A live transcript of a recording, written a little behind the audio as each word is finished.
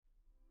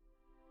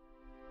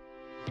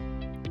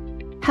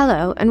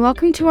Hello, and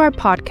welcome to our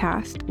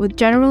podcast with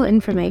general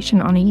information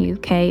on a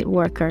UK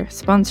worker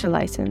sponsor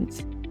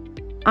licence.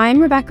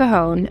 I'm Rebecca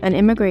Hone, an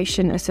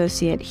immigration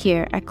associate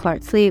here at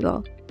Clark's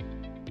Legal.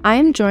 I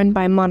am joined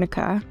by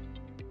Monica.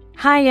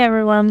 Hi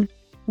everyone,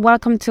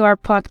 welcome to our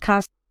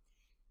podcast.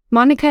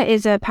 Monica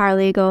is a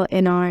paralegal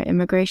in our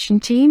immigration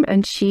team,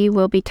 and she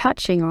will be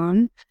touching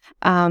on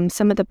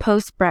some of the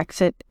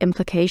post-Brexit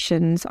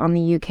implications on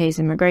the UK's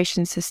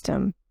immigration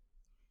system.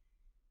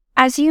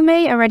 As you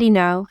may already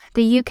know,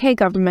 the UK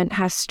government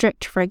has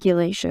strict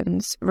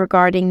regulations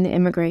regarding the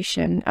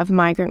immigration of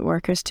migrant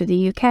workers to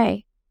the UK.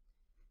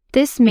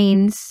 This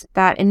means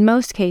that in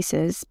most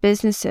cases,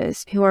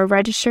 businesses who are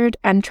registered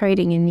and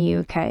trading in the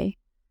UK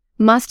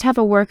must have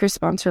a worker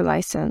sponsor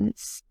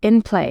license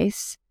in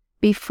place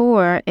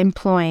before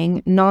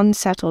employing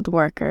non-settled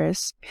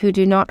workers who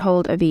do not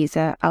hold a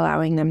visa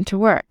allowing them to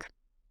work.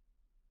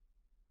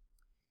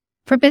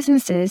 For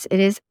businesses, it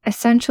is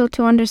essential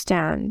to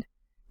understand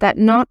that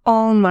not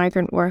all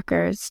migrant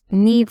workers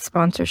need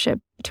sponsorship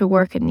to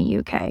work in the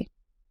UK.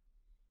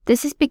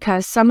 This is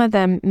because some of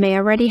them may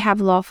already have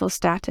lawful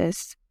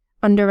status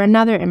under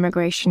another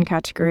immigration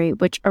category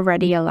which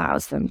already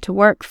allows them to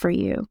work for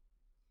you.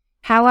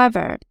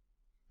 However,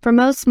 for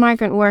most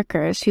migrant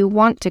workers who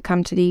want to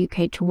come to the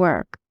UK to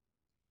work,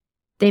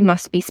 they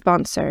must be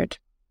sponsored.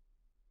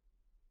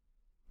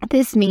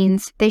 This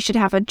means they should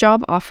have a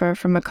job offer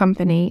from a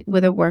company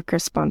with a worker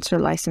sponsor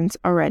license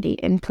already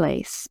in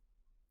place.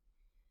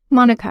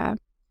 Monica,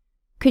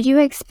 could you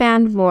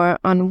expand more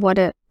on what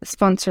a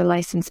sponsor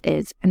license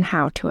is and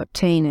how to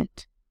obtain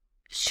it?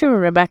 Sure,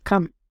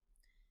 Rebecca.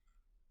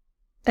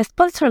 A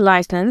sponsor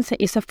license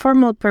is a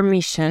formal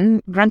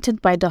permission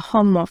granted by the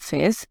Home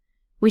Office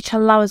which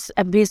allows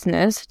a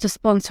business to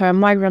sponsor a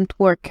migrant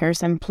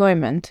worker's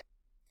employment.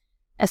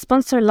 A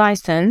sponsor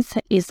license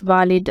is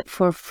valid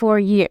for 4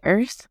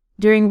 years,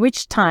 during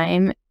which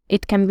time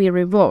it can be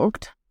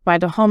revoked by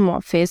the Home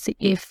Office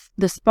if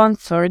the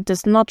sponsor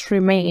does not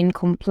remain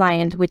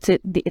compliant with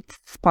its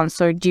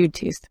sponsor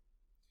duties.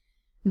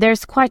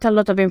 There's quite a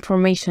lot of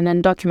information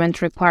and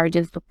document required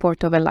in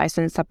support of a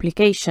license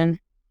application,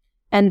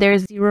 and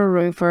there's zero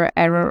room for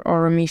error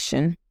or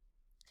omission.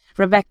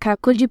 Rebecca,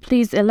 could you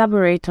please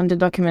elaborate on the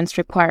documents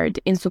required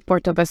in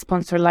support of a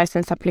sponsor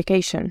license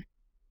application?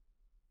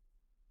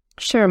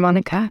 Sure,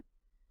 Monica.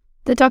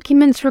 The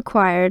documents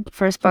required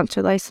for a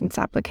sponsor license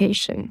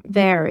application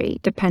vary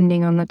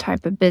depending on the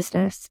type of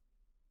business.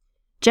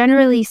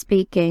 Generally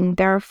speaking,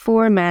 there are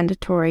 4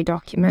 mandatory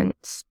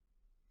documents,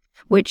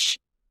 which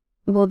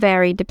will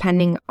vary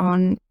depending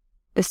on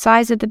the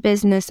size of the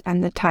business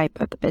and the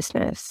type of the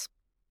business.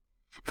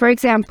 For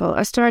example,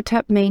 a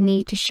startup may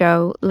need to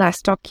show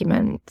less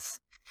documents,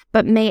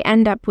 but may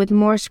end up with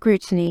more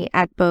scrutiny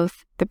at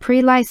both the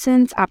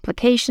pre-license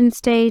application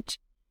stage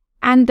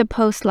and the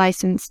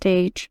post-license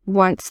stage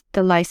once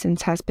the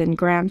license has been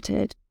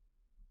granted.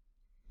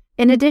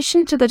 In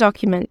addition to the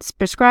documents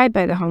prescribed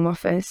by the Home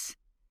Office,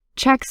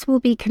 checks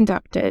will be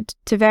conducted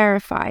to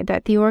verify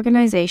that the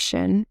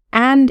organization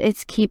and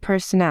its key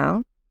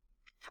personnel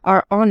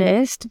are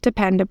honest,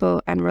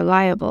 dependable, and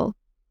reliable.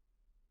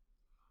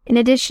 In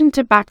addition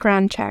to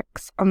background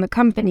checks on the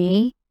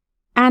company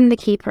and the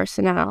key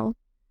personnel,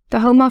 the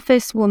Home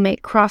Office will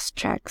make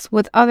cross-checks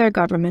with other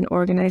government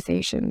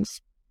organizations,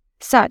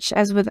 such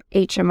as with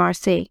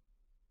HMRC.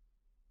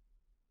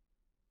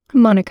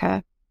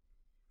 Monica,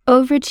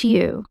 over to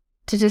you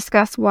to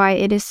discuss why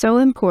it is so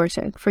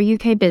important for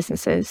UK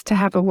businesses to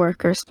have a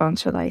worker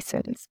sponsor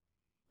license,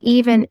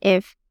 even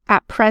if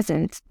at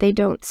present they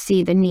don't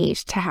see the need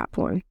to have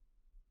one.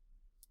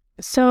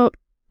 So,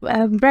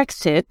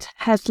 Brexit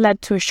has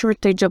led to a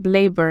shortage of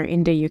labour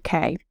in the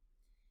UK.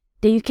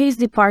 The UK's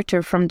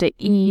departure from the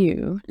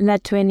EU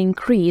led to an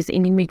increase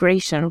in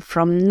immigration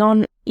from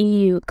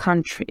non-EU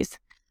countries,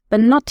 but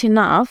not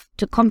enough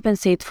to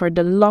compensate for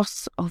the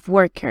loss of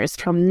workers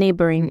from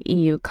neighbouring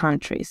EU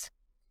countries.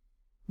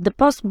 The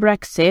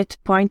post-Brexit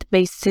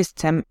point-based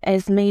system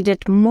has made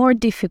it more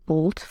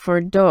difficult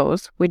for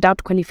those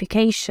without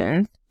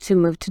qualifications to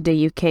move to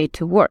the UK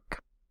to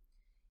work.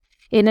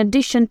 In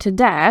addition to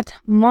that,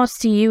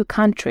 most EU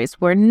countries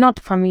were not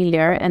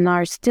familiar and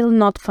are still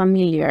not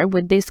familiar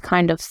with this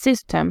kind of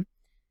system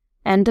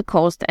and the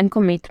cost and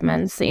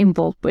commitments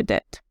involved with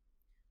it.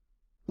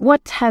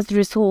 What has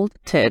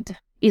resulted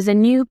is a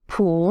new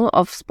pool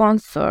of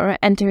sponsors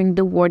entering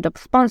the world of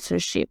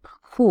sponsorship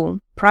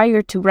who,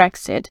 prior to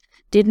Brexit,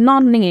 did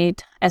not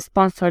need a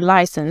sponsor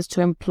license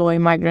to employ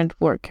migrant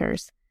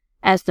workers,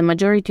 as the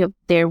majority of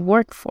their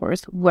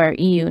workforce were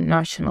EU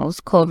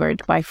nationals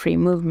covered by free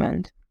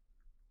movement.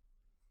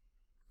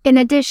 In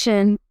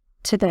addition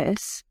to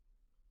this,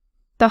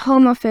 the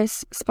Home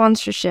Office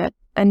sponsorship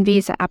and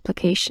visa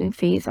application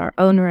fees are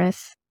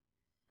onerous,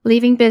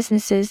 leaving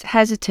businesses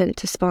hesitant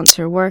to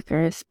sponsor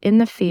workers in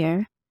the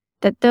fear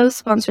that those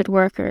sponsored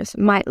workers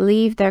might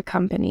leave their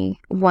company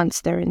once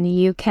they're in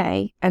the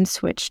UK and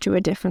switch to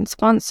a different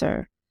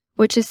sponsor,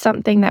 which is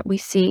something that we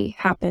see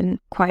happen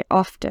quite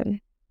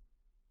often.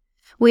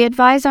 We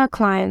advise our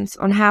clients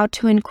on how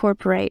to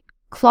incorporate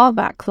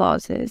clawback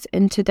clauses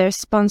into their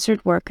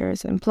sponsored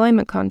workers'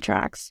 employment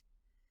contracts,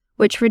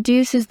 which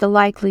reduces the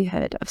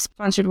likelihood of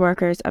sponsored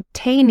workers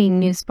obtaining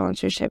new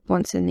sponsorship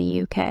once in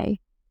the UK,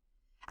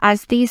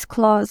 as these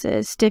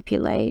clauses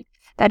stipulate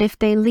that if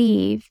they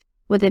leave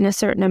within a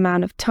certain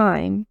amount of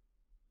time,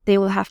 they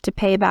will have to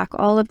pay back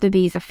all of the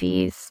visa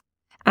fees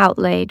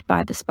outlaid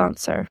by the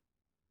sponsor.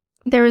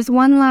 There is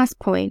one last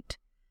point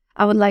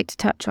I would like to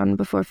touch on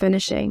before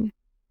finishing.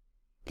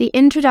 The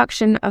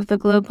introduction of the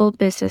Global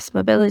Business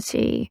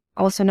Mobility,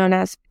 also known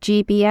as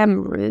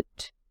GBM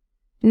route,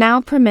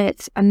 now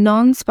permits a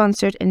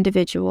non-sponsored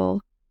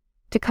individual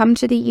to come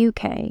to the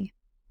UK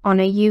on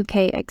a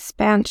UK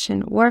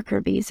expansion worker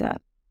visa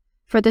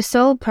for the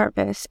sole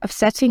purpose of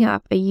setting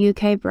up a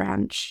UK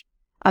branch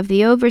of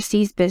the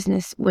overseas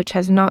business which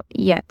has not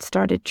yet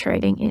started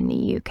trading in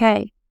the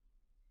UK.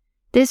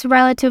 This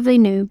relatively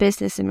new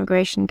business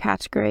immigration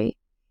category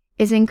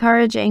is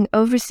encouraging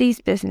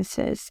overseas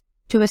businesses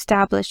to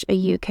establish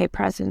a UK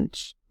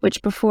presence,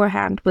 which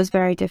beforehand was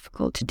very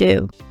difficult to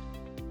do.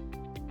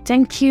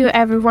 Thank you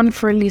everyone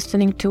for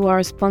listening to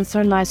our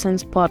Sponsor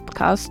License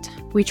podcast,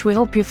 which we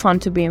hope you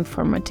found to be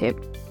informative.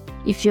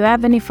 If you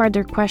have any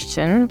further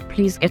questions,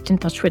 please get in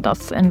touch with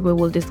us and we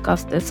will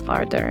discuss this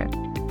further.